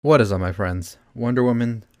What is up, my friends? Wonder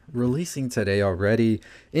Woman releasing today already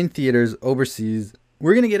in theaters overseas.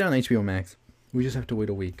 We're gonna get it on HBO Max. We just have to wait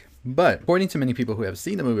a week. But according to many people who have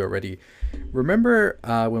seen the movie already, remember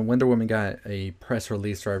when Wonder Woman got a press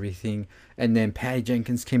release for everything, and then Patty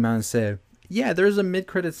Jenkins came out and said, "Yeah, there's a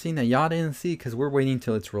mid-credit scene that y'all didn't see because we're waiting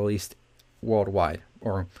till it's released worldwide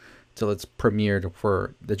or till it's premiered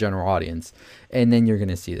for the general audience, and then you're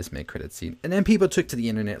gonna see this mid-credit scene." And then people took to the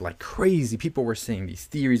internet like crazy. People were saying these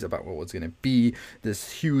theories about what was gonna be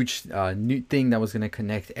this huge new thing that was gonna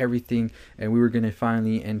connect everything, and we were gonna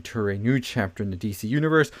finally enter a new chapter in the DC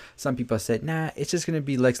universe. Some people said, "Nah, it's just gonna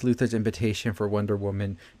be Lex Luthor's invitation for Wonder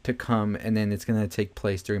Woman to come, and then it's gonna take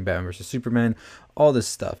place during Batman vs Superman." All this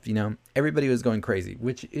stuff, everybody was going crazy,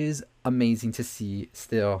 which is amazing to see.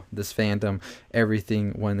 Still, this fandom,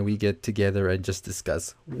 everything, when we get together and just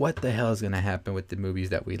discuss what the hell is going to happen with the movies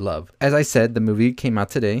that we love. As I said, the movie came out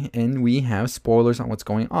today and we have spoilers on what's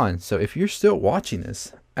going on. So if you're still watching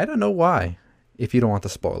this, I don't know why, if you don't want the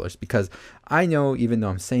spoilers, because I know, even though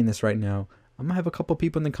I'm saying this right now, I'm gonna have a couple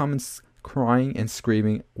people in the comments crying and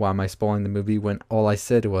screaming, "Why am I spoiling the movie?" when all I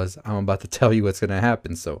said was, I'm about to tell you what's going to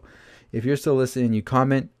happen. So if you're still listening and you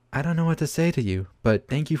comment, I don't know what to say to you, but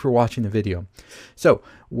thank you for watching the video. So,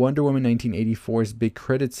 Wonder Woman 1984's big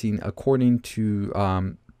credit scene, according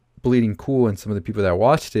to Bleeding Cool and some of the people that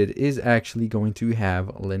watched it, is actually going to have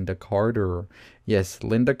Lynda Carter. Yes,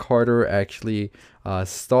 Lynda Carter actually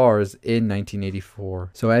stars in 1984.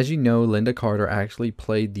 So as you know, Lynda Carter actually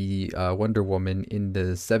played the Wonder Woman in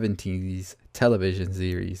the 70s television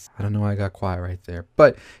series. I don't know why I got quiet right there,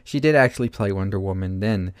 but she did actually play Wonder Woman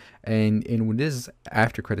then. And in this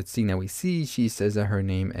after credit scene that we see, she says that her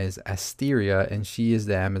name is Asteria and she is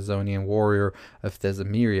the Amazonian warrior of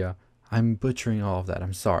Thesmeria. I'm butchering all of that.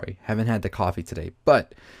 I'm sorry. Haven't had the coffee today.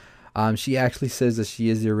 But she actually says that she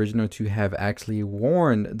is the original to have actually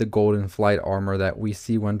worn the golden flight armor that we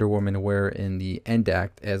see Wonder Woman wear in the end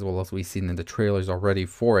act, as well as we've seen in the trailers already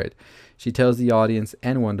for it. She tells the audience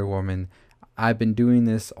and Wonder Woman, "I've been doing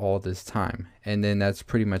this all this time." And then that's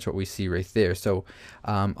pretty much what we see right there. So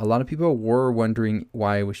a lot of people were wondering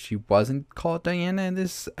why she wasn't called Diana in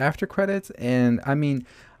this after credits. And I mean,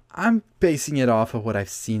 I'm basing it off of what I've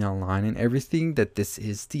seen online and everything, that this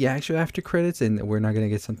is the actual after credits and we're not going to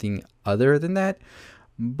get something other than that.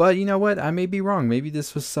 But you know what? I may be wrong. Maybe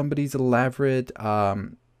this was somebody's elaborate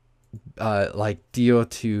like deal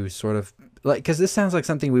to sort of like, because this sounds like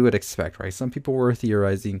something we would expect, right? Some people were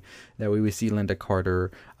theorizing that we would see Lynda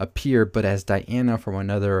Carter appear, but as Diana from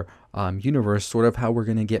another universe, sort of how we're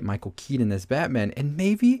going to get Michael Keaton as Batman. And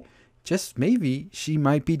maybe, just maybe, she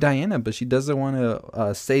might be Diana, but she doesn't want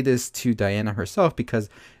to say this to Diana herself because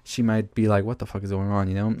she might be like, what the fuck is going on,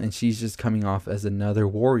 And she's just coming off as another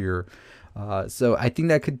warrior. So I think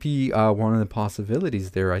that could be one of the possibilities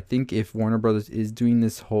there. I think if Warner Brothers is doing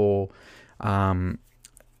this whole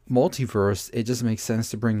multiverse, it just makes sense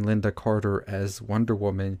to bring Lynda Carter as Wonder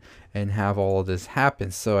Woman and have all of this happen.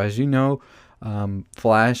 So as you know,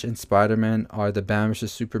 Flash and Spider-Man are the Batman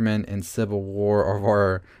vs Superman and Civil War of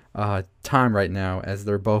our time right now, as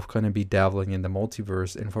they're both going to be dabbling in the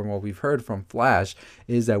multiverse. And from what we've heard from Flash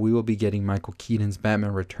is that we will be getting Michael Keaton's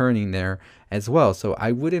Batman returning there as well. So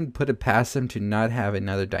I wouldn't put it past them to not have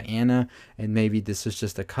another Diana, and maybe this is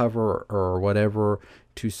just a cover or whatever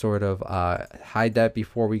to sort of hide that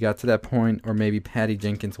before we got to that point. Or maybe Patty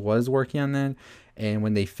Jenkins was working on that, and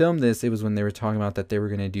when they filmed this, it was when they were talking about that they were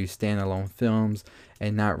going to do standalone films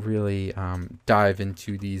and not really dive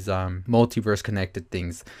into these multiverse connected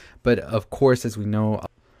things. But of course, as we know,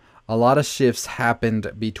 a lot of shifts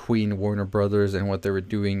happened between Warner Brothers and what they were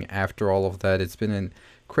doing after all of that. It's been a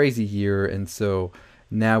crazy year, and so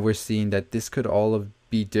now we're seeing that this could all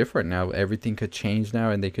be different now. Everything could change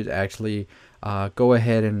now, and they could actually go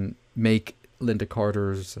ahead and make Lynda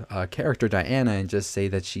Carter's character Diana and just say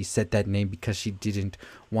that she said that name because she didn't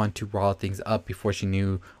want to rile things up before she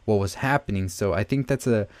knew what was happening. So I think that's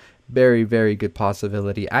a very, very good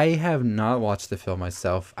possibility. I have not watched the film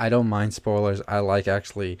myself. I don't mind spoilers. I like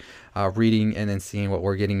actually reading and then seeing what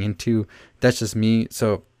we're getting into. That's just me.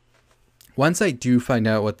 So once I do find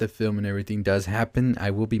out what the film and everything does happen,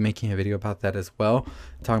 I will be making a video about that as well,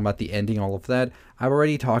 talking about the ending, all of that. I've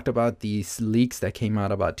already talked about these leaks that came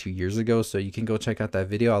out about 2 years ago, so you can go check out that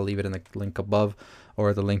video. I'll leave it in the link above,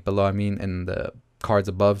 or the link below, and the cards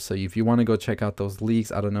above. So if you want to go check out those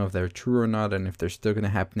leaks, I don't know if they're true or not, and if they're still going to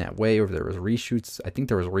happen that way, or if there was reshoots. I think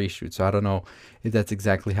there was reshoots, so I don't know if that's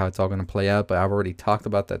exactly how it's all going to play out, but I've already talked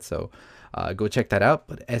about that. So go check that out.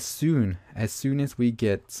 But as soon as we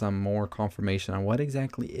get some more confirmation on what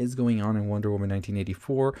exactly is going on in Wonder Woman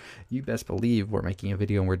 1984, you best believe we're making a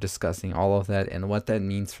video and we're discussing all of that and what that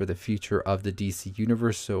means for the future of the DC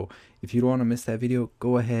universe. So if you don't want to miss that video,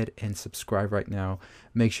 go ahead and subscribe right now.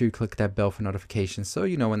 Make sure you click that bell for notifications so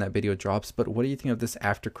you know when that video drops. But what do you think of this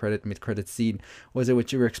after credit, mid credit scene? Was it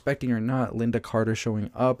what you were expecting or not? Lynda Carter showing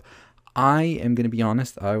up. I am going to be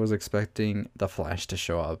honest, I was expecting the Flash to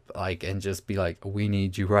show up, like, and just be like, we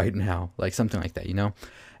need you right now, like something like that, you know?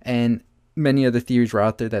 And many other theories were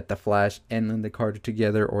out there that the Flash and Lynda Carter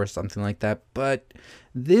together or something like that, but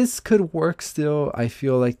this could work still. I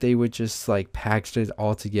feel like they would just like package it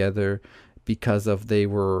all together because of they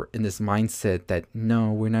were in this mindset that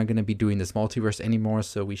no, we're not going to be doing this multiverse anymore,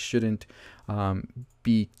 so we shouldn't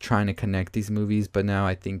be trying to connect these movies. But now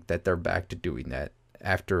I think that they're back to doing that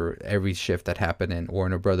after every shift that happened in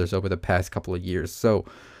Warner Brothers over the past couple of years. So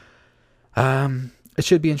it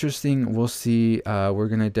should be interesting. We'll see. We're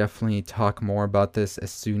going to definitely talk more about this as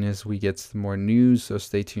soon as we get some more news, so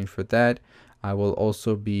stay tuned for that. I will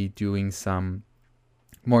also be doing some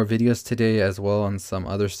more videos today as well on some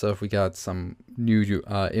other stuff. We got some new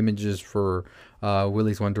images for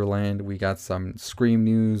Willy's Wonderland. We got some Scream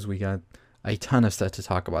news. We got a ton of stuff to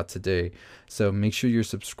talk about today. So make sure you're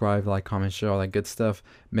subscribed, like, comment, share, all that good stuff.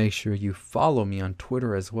 Make sure you follow me on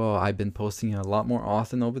Twitter as well. I've been posting a lot more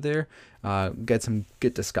often over there. Get some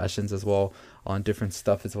good discussions as well on different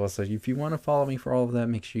stuff as well. So if you want to follow me for all of that,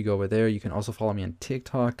 make sure you go over there. You can also follow me on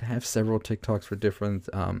TikTok. I have several TikToks for different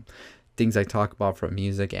things I talk about, from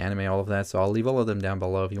music, anime, all of that. So I'll leave all of them down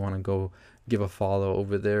below if you want to go give a follow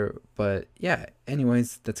over there. But yeah,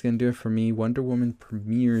 anyways, that's going to do it for me. Wonder Woman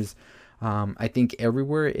premieres, I think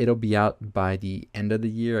everywhere. It'll be out by the end of the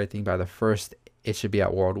year. I think by the 1st, it should be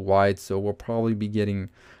out worldwide. So we'll probably be getting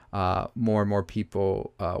more and more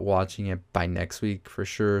people watching it by next week for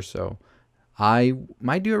sure. So I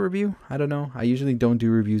might do a review. I don't know. I usually don't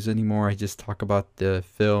do reviews anymore. I just talk about the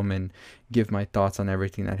film and give my thoughts on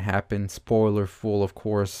everything that happened. Spoiler full, of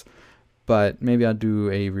course. But maybe I'll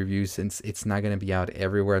do a review since it's not going to be out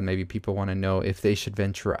everywhere. And maybe people want to know if they should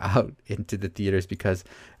venture out into the theaters, because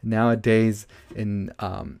nowadays in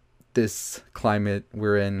this climate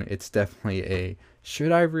we're in, it's definitely a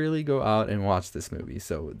should I really go out and watch this movie?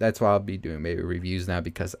 So that's why I'll be doing maybe reviews now,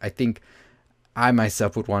 because I think I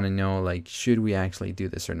myself would want to know, like, should we actually do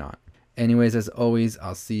this or not? Anyways, as always,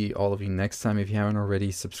 I'll see all of you next time. If you haven't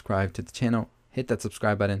already subscribed to the channel, hit that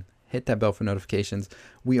subscribe button. Hit that bell for notifications.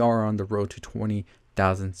 We are on the road to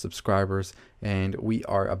 20,000 subscribers, and we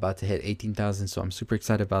are about to hit 18,000. So I'm super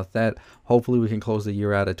excited about that. Hopefully we can close the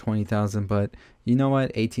year out at 20,000, but you know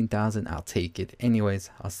what? 18,000, I'll take it.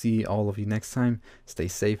 Anyways, I'll see all of you next time. Stay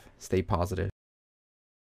safe, stay positive.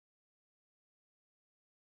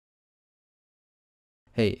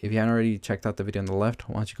 Hey, if you haven't already checked out the video on the left,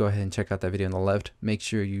 why don't you go ahead and check out that video on the left. Make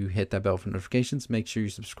sure you hit that bell for notifications. Make sure you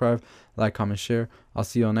subscribe, like, comment, share. I'll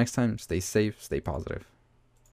see you all next time. Stay safe, stay positive.